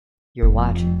You're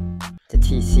watching the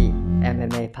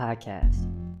TCMMA podcast.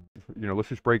 Let's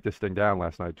just break this thing down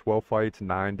last night. 12 fights,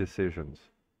 9 decisions.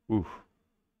 Oof.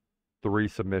 3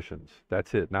 submissions.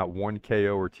 That's it. Not 1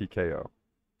 KO or TKO.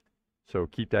 So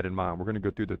keep that in mind. We're going to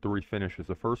go through the 3 finishes.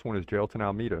 The first one is Jailton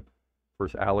Almeida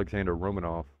versus Alexandr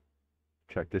Romanov.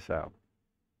 Check this out.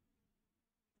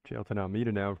 Jailton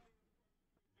Almeida now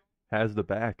has the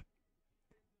back.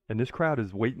 And this crowd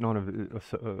is waiting on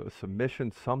a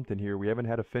submission, something here. We haven't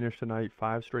had a finish tonight.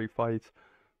 5 straight fights,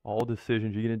 all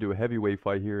decisions. You get into a heavyweight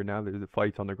fight here, and now the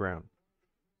fight's on the ground.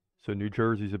 So New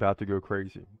Jersey's about to go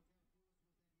crazy.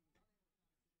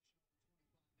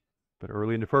 But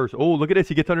early in the first, oh, look at this.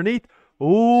 He gets underneath.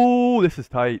 Oh, this is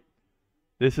tight.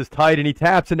 This is tight, and he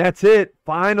taps, and that's it.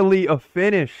 Finally a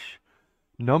finish.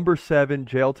 Number 7,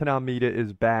 Jailton Almeida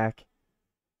is back.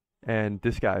 And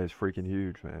this guy is freaking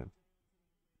huge, man.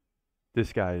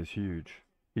 This guy is huge.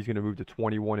 He's going to move to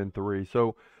 21-3.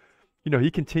 So, he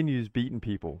continues beating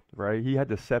people, right? He had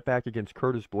the setback against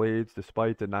Curtis Blaydes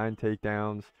despite the 9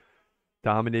 takedowns,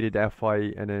 dominated that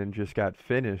fight, and then just got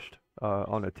finished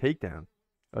on a takedown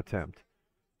attempt.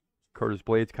 Curtis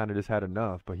Blaydes kind of just had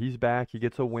enough, but he's back. He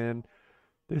gets a win.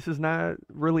 This is not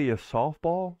really a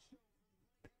softball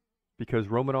because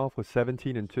Romanov was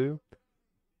 17-2.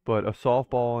 But a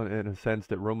softball in a sense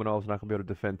that Romanov's not going to be able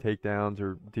to defend takedowns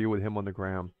or deal with him on the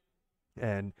ground.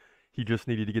 And he just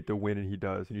needed to get the win, and he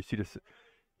does. And you see this,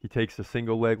 he takes the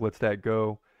single leg, lets that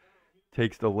go,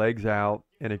 takes the legs out,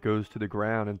 and it goes to the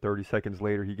ground, and 30 seconds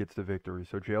later he gets the victory.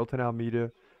 So Jailton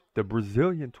Almeida, the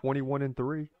Brazilian,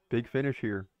 21-3. Big finish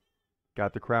here.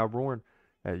 Got the crowd roaring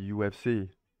at UFC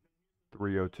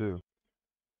 302.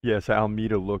 Yes,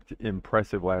 Almeida looked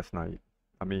impressive last night.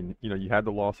 I mean, you had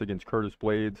the loss against Curtis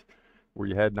Blaydes where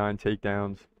you had 9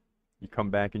 takedowns. You come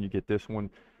back and you get this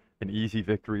one, an easy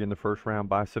victory in the first round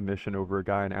by submission over a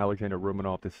guy in Alexandr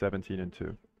Romanov that's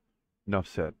 17-2. Enough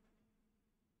said.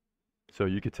 So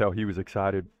you could tell he was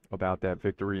excited about that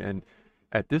victory. And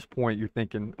at this point, you're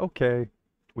thinking, okay,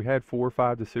 we had 4 or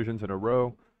 5 decisions in a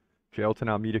row. Jailton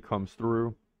Almeida comes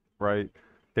through, right?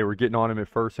 They were getting on him at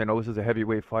first saying, oh, this is a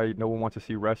heavyweight fight. No one wants to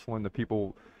see wrestling. The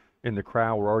people in the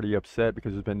crowd were already upset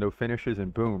because there's been no finishes,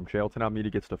 and boom, Jailton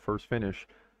Almeida gets the first finish,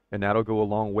 and that'll go a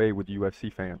long way with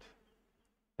UFC fans.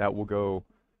 That will go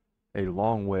a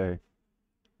long way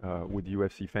with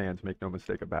UFC fans, make no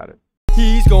mistake about it.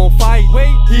 He's gonna fight,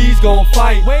 wait, he's gonna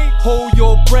fight, wait, hold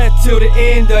your breath till the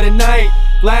end of the night.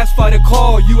 Last fighter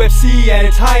call, UFC at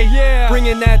its height, yeah.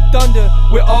 Bringing that thunder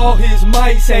with all his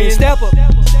might, saying step up,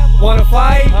 wanna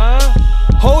fight,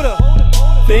 hold up,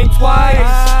 think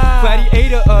twice.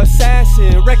 Gladiator,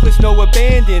 assassin, reckless, no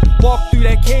abandon. Walk through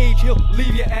that cage, he'll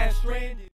leave your ass.